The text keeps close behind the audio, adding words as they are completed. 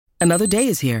Another day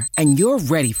is here, and you're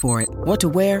ready for it. What to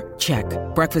wear? Check.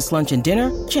 Breakfast, lunch, and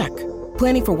dinner? Check.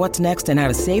 Planning for what's next and how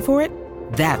to save for it?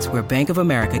 That's where Bank of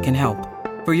America can help.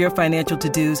 For your financial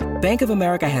to-dos, Bank of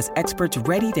America has experts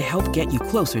ready to help get you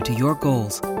closer to your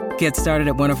goals. Get started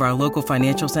at one of our local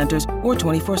financial centers or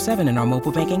 24/7 in our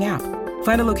mobile banking app.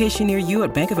 Find a location near you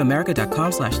at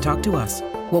bankofamerica.com/talktous.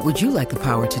 What would you like the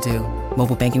power to do?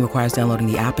 Mobile banking requires downloading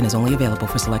the app and is only available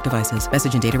for select devices.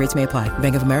 Message and data rates may apply.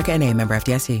 Bank of America N.A., member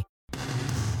FDIC.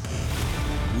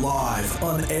 Live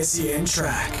on SEN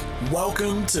Track.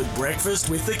 Welcome to Breakfast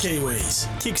with the Kiwis.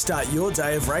 Kickstart your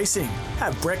day of racing.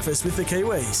 Have breakfast with the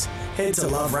Kiwis. Head to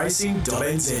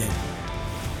loveracing.nz.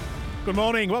 Good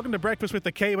morning. Welcome to Breakfast with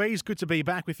the Kiwis. Good to be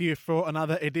back with you for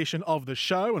another edition of the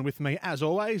show. And with me, as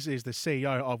always, is the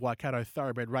CEO of Waikato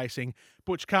Thoroughbred Racing,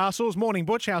 Butch Castles. Morning,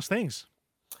 Butch. How's things?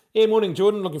 Yeah, morning,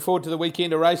 Jordan. Looking forward to the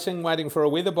weekend of racing, waiting for a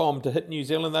weather bomb to hit New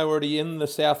Zealand. They're already in the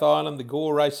South Island. The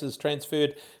Gore races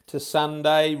transferred to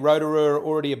Sunday. Rotorua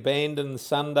already abandoned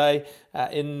Sunday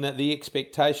in the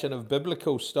expectation of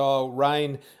biblical-style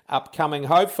rain upcoming.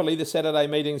 Hopefully, the Saturday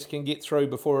meetings can get through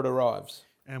before it arrives.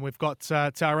 And we've got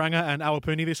Tauranga and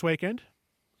Awapuni this weekend.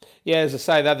 Yeah, as I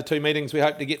say, they're the two meetings we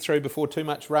hope to get through before too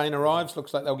much rain arrives.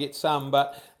 Looks like they'll get some,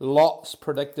 but lots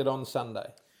predicted on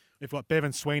Sunday. We've got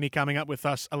Bevan Sweeney coming up with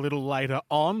us a little later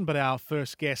on, but our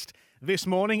first guest this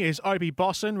morning is Opie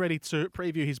Bosson, ready to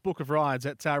preview his book of rides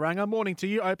at Tauranga. Morning to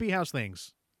you, Opie. How's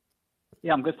things?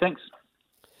 Yeah, I'm good, thanks.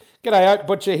 G'day, Ope.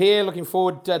 Butcher here. Looking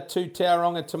forward to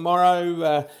Tauranga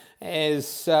tomorrow,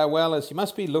 as well as you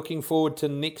must be looking forward to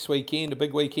next weekend, a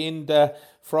big weekend,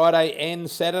 Friday and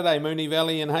Saturday, Moonee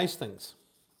Valley and Hastings.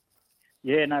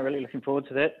 Yeah, no, really looking forward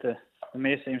to that. The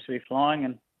mare seems to be flying,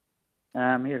 and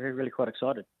yeah, really quite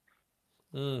excited.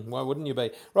 Why wouldn't you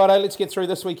be? Righto, let's get through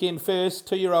this weekend first.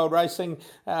 2-year-old racing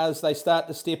as they start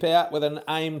to step out with an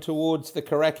aim towards the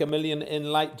Karaka Million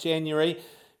in late January.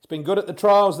 He's been good at the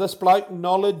trials, this bloke.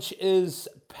 Knowledge is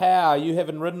power. You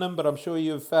haven't ridden him, but I'm sure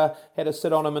you've had a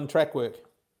sit on him in track work.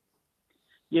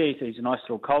 Yeah, he's a nice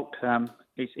little colt.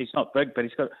 He's not big, but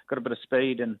he's got a bit of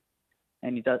speed, and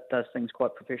he does things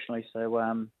quite professionally.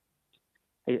 So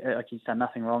he's done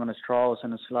nothing wrong in his trials,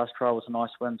 and his last trial was a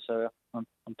nice win. So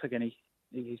I'm picking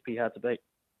he's pretty hard to beat.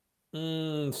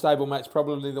 Stablemate's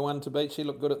probably the one to beat. She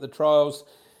looked good at the trials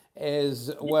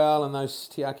as well, and those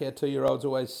Tiaki 2-year-olds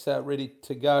always ready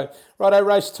to go. Righto,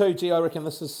 race 2. Gee, I reckon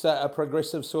this is a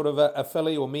progressive sort of a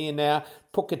filly or mare now.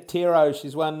 Pukatero,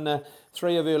 she's won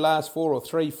 3 of her last 4 or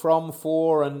 3 from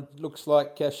 4, and looks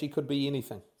like she could be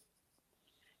anything.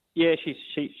 Yeah,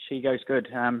 she goes good.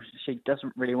 She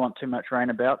doesn't really want too much rain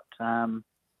about, and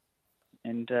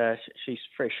she's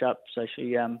fresh up, so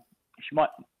she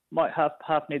might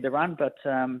half need the run, but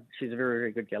she's a very,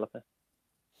 very good galloper.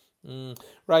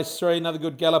 Race 3, another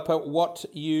good galloper. What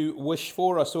you wish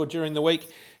for? I saw during the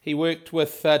week he worked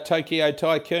with Tokyo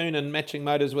Tycoon, and matching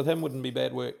motors with him wouldn't be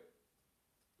bad work.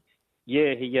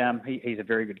 Yeah, he's a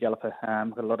very good galloper.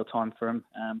 Got a lot of time for him.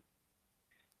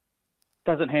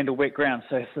 Doesn't handle wet ground,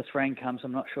 so if this rain comes,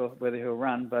 I'm not sure whether he'll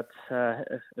run, but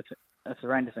if the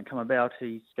rain doesn't come about,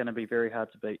 he's going to be very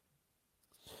hard to beat.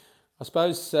 I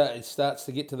suppose it starts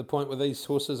to get to the point with these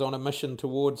horses on a mission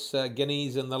towards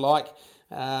guineas and the like.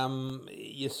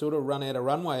 You sort of run out of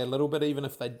runway a little bit, even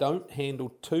if they don't handle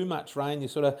too much rain. You're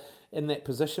sort of in that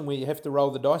position where you have to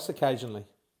roll the dice occasionally.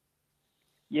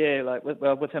 Yeah,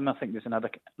 with him, I think there's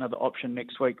another option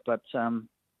next week, but when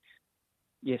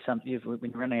you're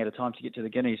running out of time to get to the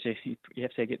guineas, you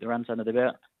have to get the runs under the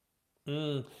belt.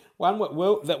 One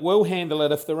that will handle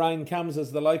it if the rain comes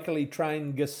is the locally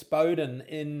trained Gospodin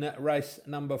in race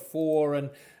number 4. And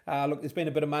look, there's been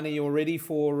a bit of money already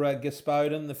for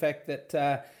Gospodin. The fact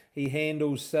that he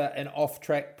handles an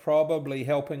off-track probably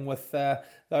helping with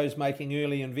those making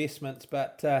early investments.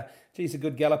 But he's a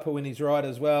good galloper when he's right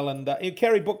as well. And he'll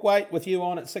carry book weight with you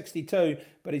on at 62,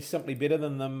 but he's simply better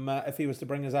than them if he was to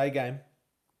bring his A game.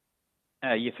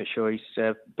 Yeah, for sure. He's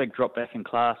a big drop back in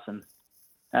class, and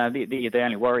the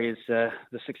only worry is the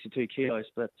 62 kilos,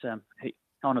 but he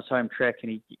on his home track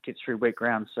and he gets through wet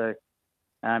ground, so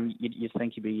you'd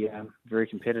think he'd be very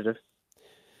competitive.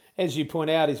 As you point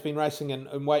out, he's been racing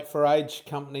in Weight for Age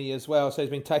company as well, so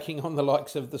he's been taking on the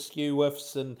likes of the Skew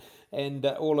Whiffs and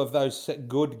all of those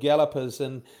good gallopers,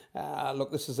 and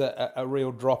look, this is a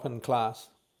real drop in class.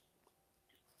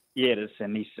 Yeah, it is,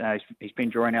 and he's been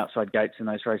drawing outside gates in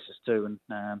those races too,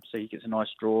 and so he gets a nice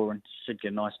draw and should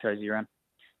get a nice cosy run.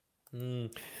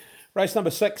 Race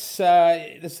number 6,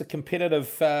 this is a competitive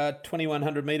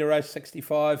 2100 metre race,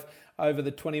 65 over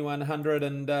the 2100,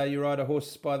 and you ride a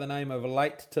horse by the name of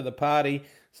Late to the Party,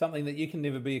 something that you can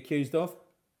never be accused of.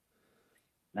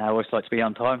 I always like to be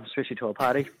on time, especially to a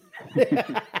party.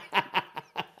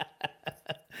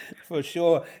 For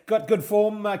sure. Got good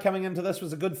form coming into this.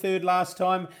 Was a good third last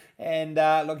time. And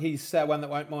look, he's one that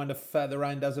won't mind if the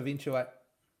rain does eventuate.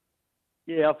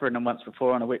 Yeah, I've ridden him once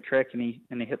before on a wet track, and he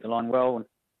hit the line well.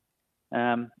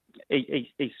 And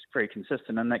he's very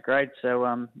consistent in that grade,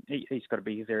 so he's got to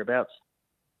be thereabouts.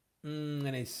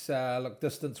 And he's, look,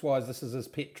 distance-wise, this is his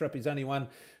pet trip. He's only won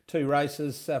 2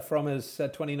 races from his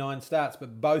 29 starts,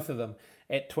 but both of them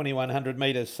at 2,100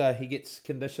 metres. So he gets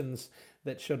conditions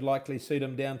that should likely suit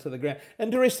him down to the ground.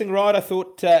 Interesting ride, I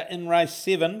thought, in race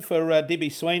 7 for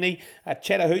Debbie Sweeney.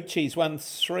 Chattahoochee's won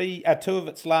 2 of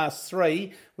its last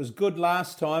 3. Was good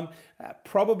last time.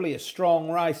 Probably a strong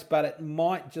race, but it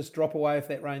might just drop away if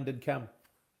that rain did come.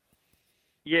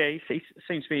 Yeah, he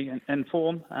seems to be in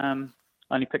form.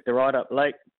 Only picked the ride up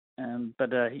late,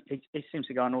 but he seems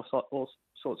to go on all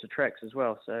sorts of tracks as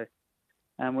well. So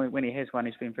when he has won,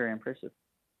 he's been very impressive.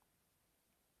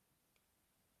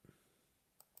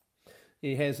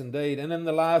 He has indeed. And in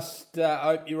the last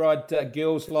Opie ride,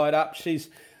 Girls Light Up, she's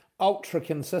ultra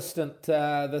consistent,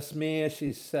 this mare.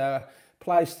 She's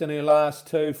placed in her last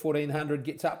 2, 1,400,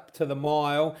 gets up to the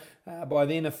mile. By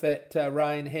then, if that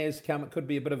rain has come, it could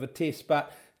be a bit of a test.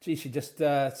 But, gee, she just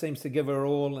seems to give her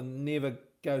all and never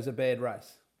goes a bad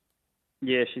race.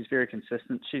 Yeah, she's very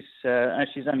consistent. She's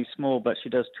only small, but she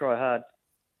does try hard.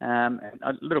 And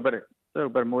a little bit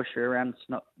of moisture around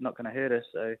is not going to hurt her.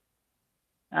 So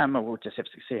we'll just have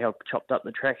to see how chopped up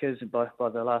the track is by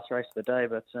the last race of the day.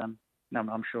 But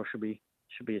I'm sure should be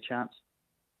a chance.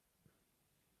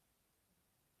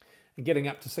 And getting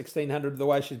up to 1,600 the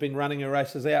way she's been running her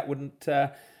races out wouldn't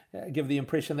give the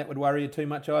impression that would worry you too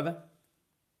much either?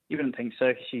 You wouldn't think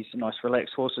so. She's a nice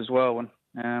relaxed horse as well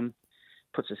and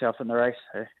puts herself in the race.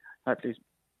 So hopefully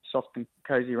soft and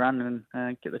cosy run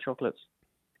and get the chocolates.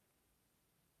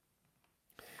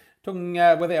 Talking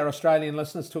with our Australian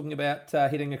listeners, talking about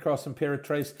heading across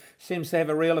Imperatrice, seems to have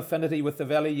a real affinity with the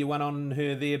Valley. You went on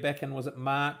her there back in, was it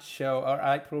March or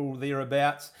April,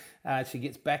 thereabouts? She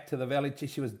gets back to the Valley.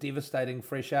 She was devastating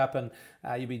fresh up, and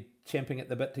you'll be champing at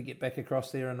the bit to get back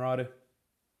across there and ride her.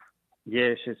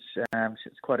 Yeah, she's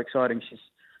quite exciting.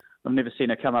 I've never seen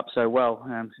her come up so well.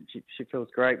 She feels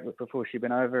great before she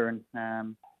went over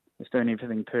and is doing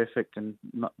everything perfect and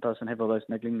doesn't have all those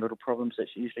niggling little problems that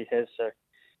she usually has. So.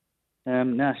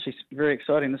 She's very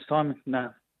exciting this time.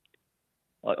 No,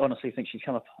 I honestly think she's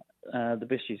come up the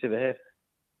best she's ever had.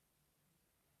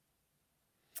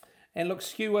 And look,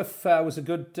 Kiwis was a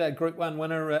good Group 1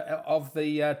 winner of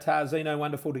the Tarzino.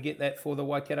 Wonderful to get that for the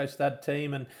Waikato Stud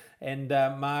team. And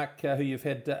Mark, who you've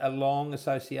had a long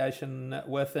association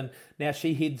with. And now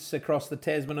she heads across the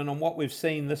Tasman. And on what we've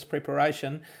seen this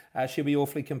preparation, she'll be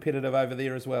awfully competitive over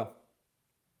there as well.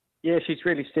 Yeah, she's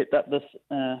really stepped up this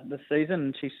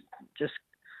season. She's just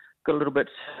got a little bit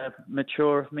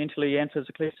mature mentally and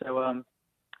physically. So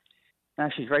now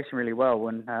she's racing really well.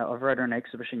 And I've rode her in an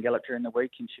exhibition gallop during the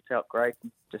week, and she felt great.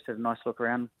 And just had a nice look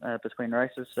around between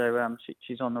races. So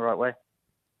she's on the right way.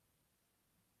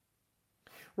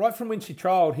 Right from when she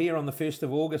trialled here on the 1st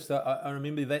of August, I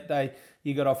remember that day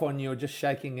you got off on, you were just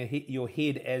shaking your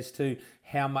head as to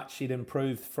how much she'd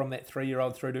improved from that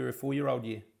 3-year-old through to her 4-year-old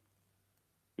year.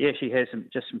 Yeah, she has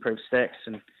just improved stacks,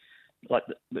 and like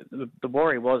the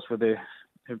worry was with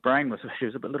her brain she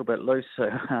was a little bit loose. So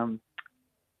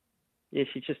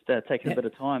she's just taken a bit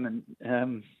of time,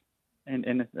 and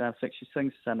I think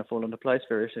things are starting to fall into place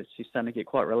for her. So she's starting to get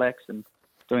quite relaxed and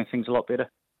doing things a lot better.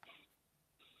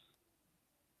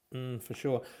 For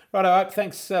sure. Right, all right.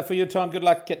 Thanks for your time. Good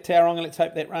luck at Tauranga. Let's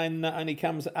hope that rain only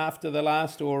comes after the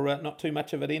last, or not too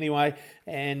much of it anyway.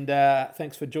 And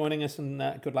thanks for joining us,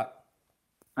 and good luck.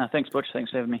 Thanks, Butch.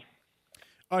 Thanks for having me.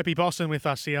 Opie Boston with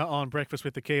us here on Breakfast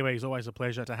with the Kiwis. Always a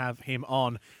pleasure to have him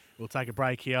on. We'll take a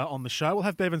break here on the show. We'll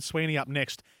have Bevan Sweeney up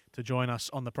next to join us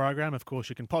on the program. Of course,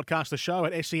 you can podcast the show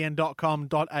at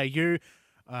sen.com.au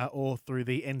or through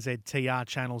the NZTR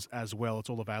channels as well. It's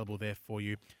all available there for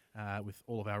you with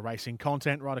all of our racing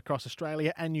content right across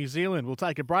Australia and New Zealand. We'll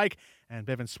take a break, and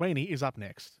Bevan Sweeney is up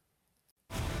next.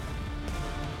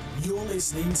 You're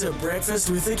listening to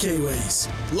Breakfast with the Kiwis.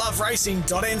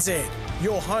 LoveRacing.nz,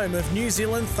 your home of New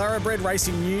Zealand thoroughbred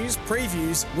racing news,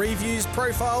 previews, reviews,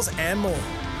 profiles and more.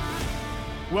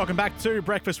 Welcome back to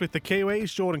Breakfast with the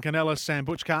Kiwis. Jordan Canellis and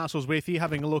Butch Castles with you,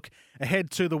 having a look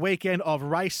ahead to the weekend of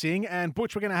racing. And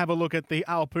Butch, we're going to have a look at the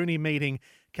Aupuni meeting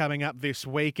coming up this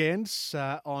weekend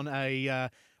on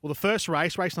the first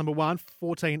race number 1,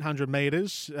 1,400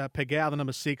 metres. Pegau, the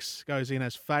number 6, goes in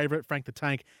as favourite. Frank the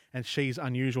Tank and She's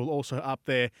Unusual also up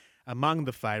there among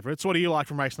the favourites. What do you like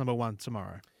from race number 1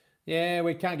 tomorrow? Yeah,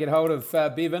 we can't get hold of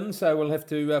Bevan, so we'll have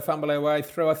to fumble our way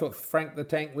through. I thought Frank the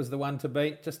Tank was the one to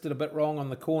beat. Just did a bit wrong on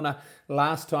the corner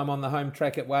last time on the home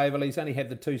track at Waverley. He's only had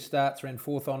the 2 starts, ran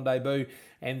 4th on debut,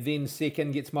 and then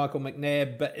second, gets Michael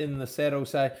McNabb in the saddle.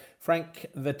 So Frank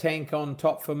the Tank on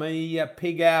top for me.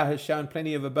 Pegar has shown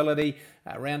plenty of ability,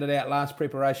 rounded out last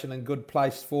preparation in good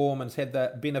place form and has had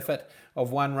the benefit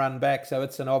of 1 run back, so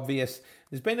it's an obvious.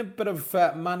 There's been a bit of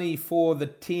money for the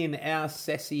 10, Our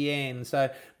Sassy Ann, so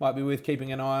might be worth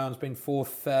keeping an eye on. It's been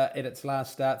 4th at its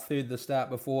last start, 3rd the start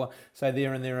before, so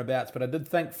there and thereabouts. But I did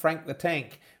think Frank the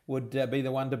Tank would be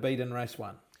the one to beat in race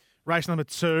 1. Race number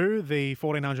 2, the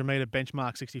 1400 metre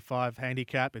benchmark 65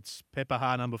 handicap. It's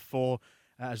Pepperha number 4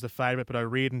 as the favourite, but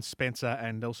O'Riordan, Spencer,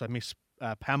 and also Miss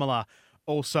Pamela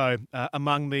also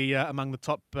among the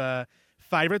top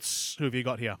favourites. Who have you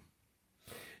got here?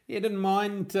 Yeah, didn't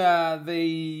mind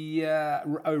the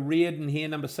O'Riordan here,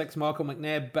 number 6, Michael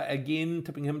McNabb, but again,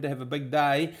 tipping him to have a big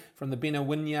day from the Benner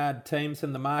Wynyard teams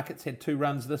in the markets. Had 2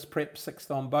 runs this prep, 6th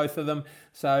on both of them,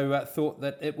 so thought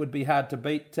that it would be hard to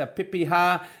beat. Pepe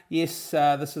Ha, yes,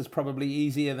 this is probably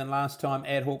easier than last time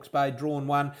at Hawke's Bay, drawn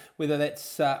 1. Whether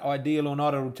that's ideal or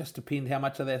not, it'll just depend how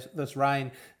much of this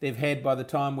rain they've had by the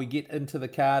time we get into the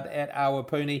card at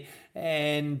Awapuni.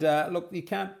 And look, you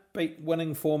can't beat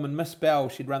winning form and Miss Bell.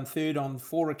 She'd run 3rd on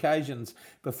 4 occasions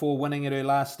before winning at her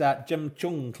last start. Jim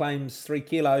Chung claims 3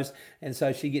 kilos, and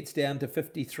so she gets down to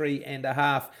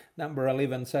 53.5, number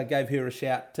 11, so gave her a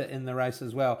shout in the race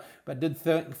as well. But did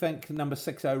think number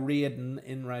 6 O'Riordan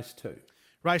in race 2.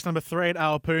 Race number 3 at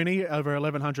Awapuni, over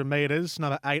 1100 metres.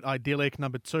 Number 8 Idyllic,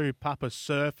 number 2 Papa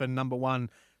Surf, and number 1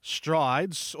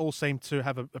 Strides all seem to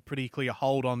have a pretty clear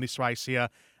hold on this race here,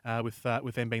 with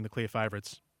them being the clear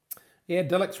favourites. Yeah,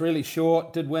 Dillick's really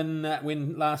short. Did win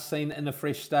when last seen in a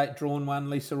fresh state. Drawn 1,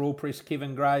 Lisa Allpress,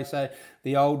 Kevin Gray. So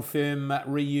the old firm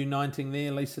reuniting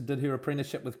there. Lisa did her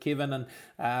apprenticeship with Kevin,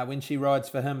 and when she rides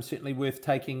for him, certainly worth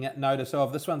taking notice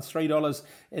of. This one's $3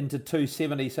 into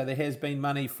 $2.70, so there has been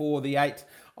money for the 8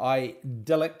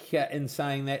 Idyllic. In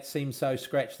saying that, seems so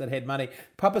scratched that had money.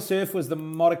 Papa Surf was the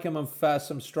modicum of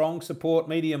some strong support,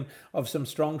 medium of some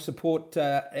strong support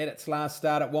at its last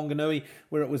start at Wanganui,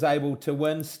 where it was able to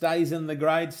win. Stays in the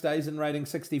grade, stays in rating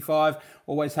 65.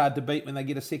 Always hard to beat when they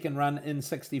get a second run in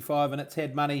 65, and it's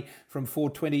had money from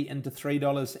 $4.20 into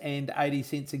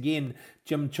 $3.80 again.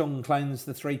 Jim Chung claims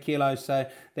the 3 kilos, so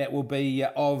that will be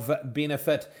of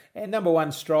benefit. And number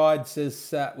 1 Strides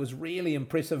was really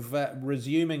impressive,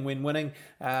 resuming when winning.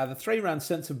 The 3 runs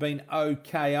since have been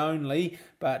okay only,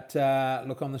 but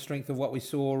look, on the strength of what we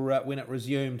saw when it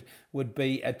resumed, would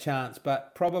be a chance.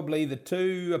 But probably the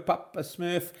 2 Papa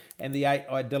Smurf and the 8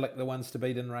 Idyllic, the ones to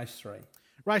beat in race 3.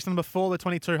 Race number 4, the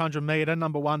 2200 metre.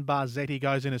 Number 1, Barzetti,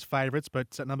 goes in as favourites,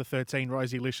 but at number 13,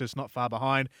 Rosie Licious, not far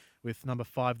behind, with number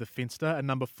 5, the Finster, and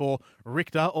number 4,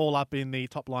 Richter, all up in the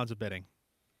top lines of betting.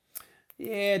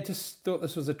 Yeah, just thought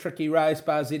this was a tricky race.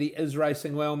 Barzetti is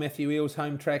racing well. Matthew Eels,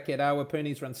 home track at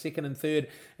Awapuni's, run 2nd and 3rd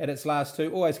at its last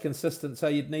 2. Always consistent, so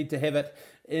you'd need to have it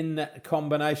in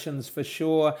combinations for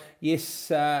sure. Yes,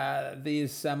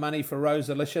 there's money for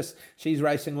Rosalicious. She's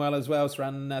racing well as well. It's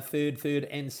run 3rd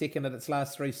and 2nd at its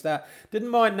last 3 start. Didn't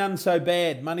mind None So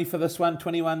Bad. Money for this one,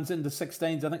 21s into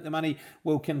 16s. I think the money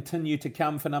will continue to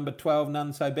come for number 12,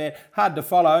 None So Bad. Hard to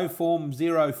follow, form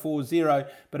 0-4-0,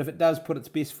 but if it does put its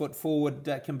best foot forward,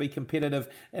 can be competitive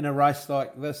in a race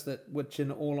like this, which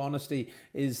in all honesty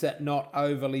is not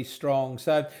overly strong.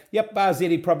 So, yep,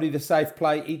 Barzetti probably the safe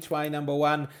play each way, number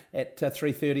 1 at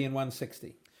 3.30 and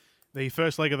 1.60. The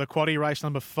first leg of the quaddie, race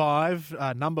number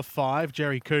 5. Number 5,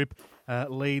 Jerry Coop,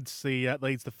 leads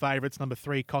the favourites. Number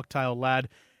 3, Cocktail Lad,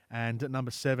 and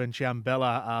number 7,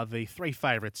 Ciambella are the 3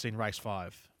 favourites in race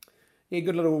 5. Yeah,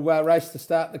 good little race to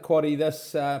start the quaddie.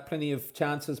 This plenty of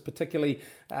chances, particularly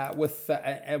with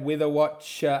a weather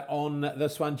watch on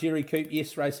this one. Jerry Coop,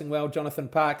 yes, racing well. Jonathan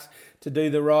Parks to do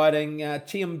the riding.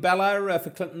 Ciambella for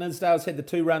Clinton Isdale's had the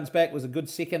 2 runs back, was a good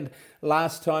second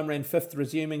last time, ran 5th,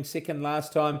 resuming second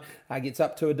last time. Gets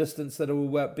up to a distance that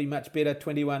will be much better,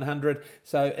 2100,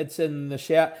 so it's in the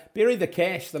shout. Bury the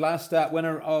Cash, the last start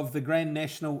winner of the Grand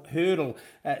National Hurdle,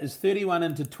 is 31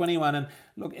 into 21, and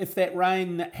look, if that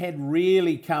rain had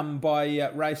really come by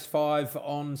race 5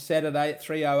 on Saturday at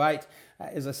 3:08,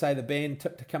 as I say, the band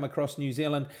tipped to come across New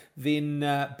Zealand, then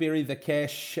Bury the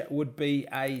Cash would be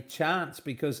a chance,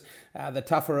 because the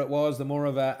tougher it was, the more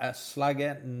of a slug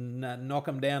at and knock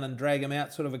him down and drag him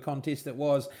out sort of a contest it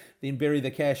was, then Bury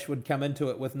the Cash would come into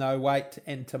it with no weight,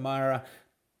 and Tamara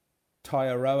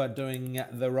Taiaroa doing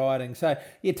the riding. So,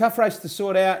 yeah, tough race to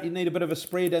sort out. You need a bit of a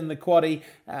spread in the quaddie,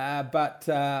 but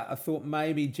I thought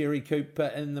maybe Jerry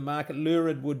Cooper in the market.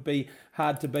 Lurid would be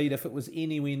hard to beat if it was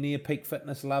anywhere near peak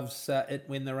fitness. Loves it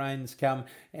when the rains come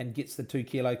and gets the 2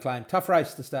 kilo claim. Tough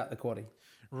race to start the quaddie.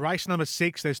 Race number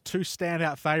 6, there's 2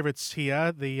 standout favourites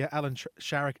here. The Alan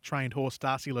Sharrock trained horse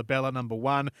Darcy Labella, number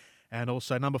 1, and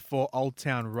also number 4, Old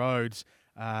Town Roads.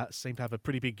 Seem to have a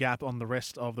pretty big gap on the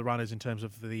rest of the runners in terms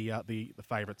of the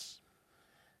favourites.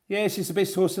 Yeah, she's the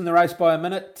best horse in the race by a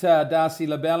minute, Darcy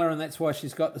Labella, and that's why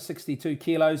she's got the 62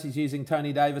 kilos. He's using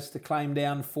Tony Davis to claim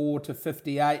down 4 to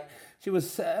 58. She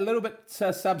was a little bit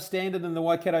substandard in the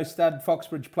Waikato Stud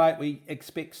Foxbridge Plate. We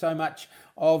expect so much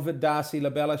of Darcy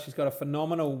Labella. She's got a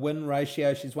phenomenal win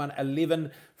ratio. She's won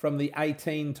 11 from the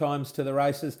 18 times to the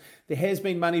races. There has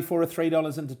been money for her,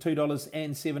 $3 into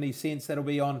 $2.70. That'll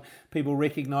be on people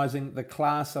recognising the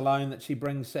class alone that she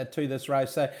brings to this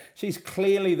race. So she's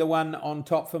clearly the one on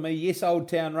top for me. Yes, Old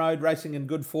Town Road racing in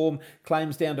good form,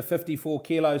 claims down to 54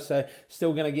 kilos, so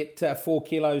still going to get 4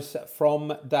 kilos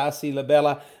from Darcy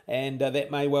Labella, and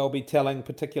that may well be telling,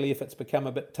 particularly if it's become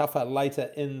a bit tougher later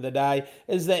in the day.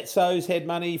 Is that so's had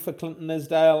money for Clinton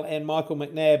Isdale and Michael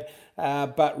McNabb,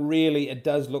 but really it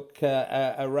does look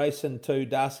a race into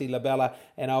Darcy Labella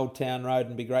and Old Town Road,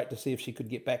 and be great to see if she could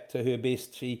get back to her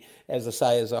best. She, as I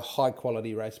say, is a high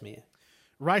quality race mare.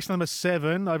 Race number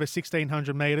 7, over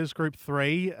 1,600 metres, Group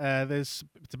 3. It's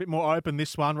a bit more open,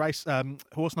 this one.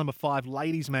 Horse number 5,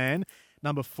 Ladies Man,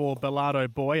 number 4,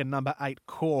 Bellardo Boy, and number 8,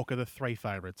 Cork are the 3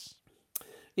 favourites.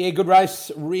 Yeah, good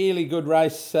race, really good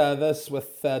race this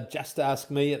with Just Ask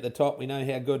Me at the top. We know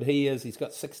how good he is. He's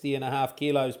got 60.5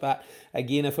 kilos, but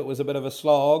again, if it was a bit of a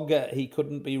slog, he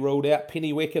couldn't be ruled out.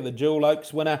 Penny Wecker, the Jewel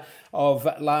Oaks winner of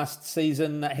last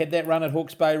season, had that run at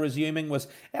Hawke's Bay resuming, was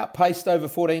outpaced over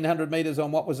 1,400 metres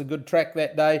on what was a good track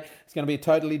that day. It's going to be a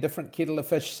totally different kettle of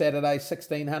fish Saturday,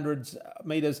 1,600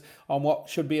 metres on what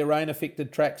should be a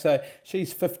rain-affected track. So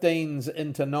she's 15s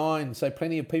into 9. So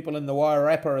plenty of people in the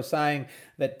Wairarapa are saying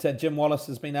that Jim Wallace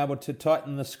has been able to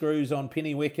tighten the screws on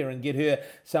Penny Wecker and get her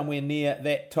somewhere near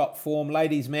that top form.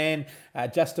 Ladies Man,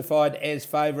 justified as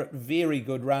favourite. Very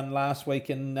good run last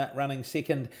week in running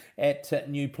second at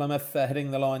New Plymouth, hitting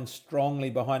the line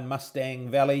strongly behind Mustang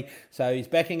Valley. So he's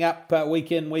backing up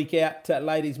week in, week out.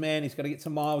 Ladies Man, he's got to get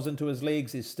some miles into his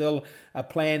legs. There's still a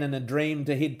plan and a dream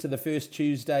to head to the first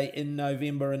Tuesday in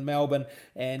November in Melbourne,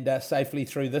 and safely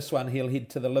through this one he'll head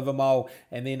to the Livermore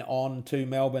and then on to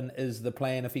Melbourne is the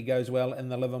plan if he goes well in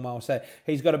the Livermore. So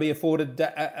he's got to be afforded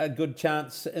a good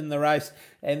chance in the race.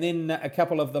 And then a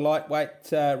couple of the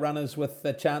lightweight runners with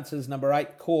the chances. Number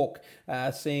 8, Cork,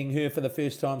 seeing her for the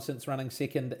first time since running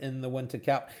second in the Winter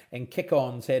Cup, and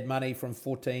Kick-Ons had money from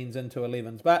 14s into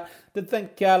 11s. But did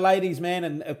think Ladies Man,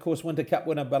 and of course Winter Cup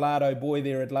winner Bellardo Boy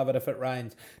there, I'd love it if it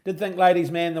rains. Did think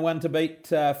Ladies Man the one to beat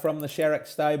from the Sharrock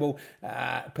stable,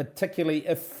 particularly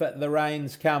if the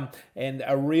rains come, and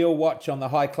a real watch on the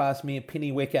high class mare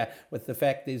Penny Wecker with the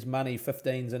fact there's money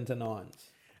 15s into 9s.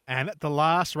 And at the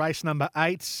last, race number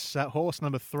 8, horse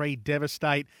number 3,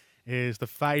 Devastate, is the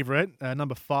favourite.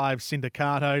 Number 5,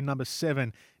 Sindicato. Number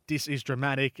 7, This Is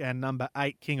Dramatic. And number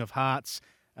 8, King of Hearts,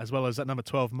 as well as at number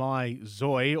 12, My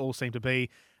Zoe, all seem to be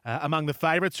among the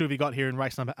favourites. Who have you got here in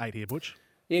race number 8 here, Butch?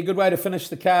 Yeah, good way to finish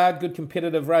the card. Good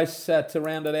competitive race to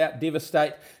round it out.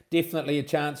 Devastate, definitely a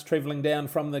chance, travelling down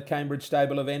from the Cambridge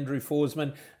stable of Andrew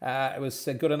Forsman. It was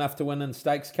good enough to win in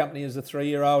stakes company as a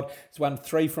 3-year-old. It's won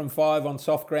 3 from 5 on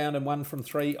soft ground and 1 from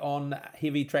 3 on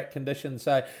heavy track conditions.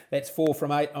 So that's 4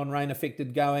 from 8 on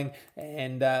rain-affected going,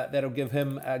 and that'll give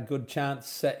him a good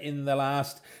chance in the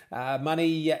last.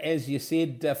 Money, as you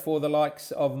said, for the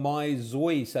likes of My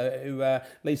Zoe. So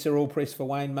Lisa Allpress for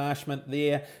Wayne Marshment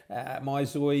there. My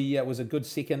Zoe was a good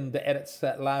second at its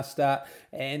last start.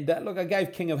 And look, I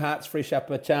gave King of Hearts fresh up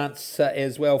a chance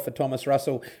as well for Thomas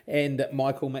Russell and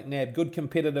Michael McNabb. Good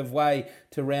competitive way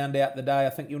to round out the day. I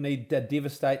think you'll need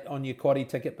Devastate on your quaddie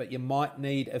ticket, but you might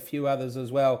need a few others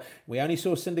as well. We only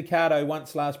saw Sindicato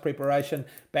once last preparation,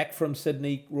 back from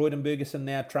Sydney. Royden Bergeson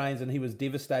now trains, and he was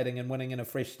devastating and winning in a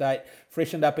fresh state.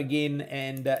 Freshened up again,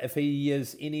 and if he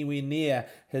is anywhere near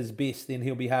his best, then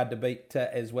he'll be hard to beat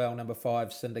as well. Number 5,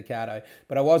 Sindicato.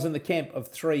 But I was in the camp of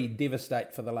 3,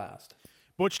 Devastate for the last.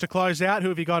 Butch, to close out, who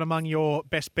have you got among your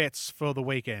best bets for the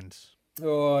weekend?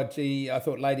 Oh, gee, I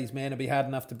thought Ladies Man would be hard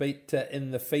enough to beat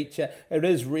in the feature. It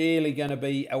is really going to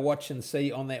be a watch and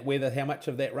see on that weather, how much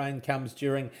of that rain comes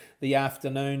during the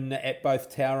afternoon at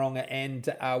both Tauranga and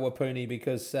Awapuni,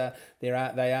 because they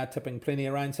are tipping plenty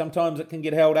of rain. Sometimes it can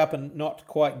get held up and not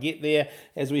quite get there.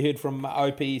 As we heard from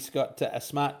Opie, he's got a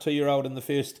smart 2-year-old in the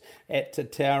first at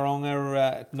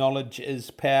Tauranga. Knowledge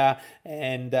is power,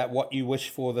 and what you wish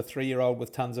for the 3-year-old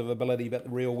with tons of ability, but the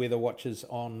real weather watches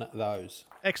on those.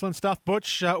 Excellent stuff,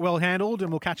 Butch. Well handled,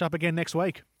 and we'll catch up again next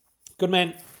week. Good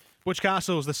man. Butch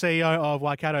Castles, the CEO of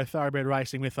Waikato Thoroughbred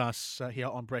Racing, with us here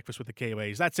on Breakfast with the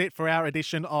Kiwis. That's it for our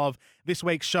edition of this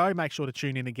week's show. Make sure to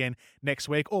tune in again next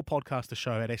week, or podcast the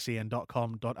show at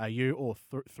sen.com.au or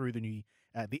through the new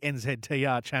the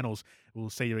NZTR channels. We'll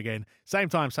see you again, same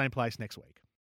time, same place next week.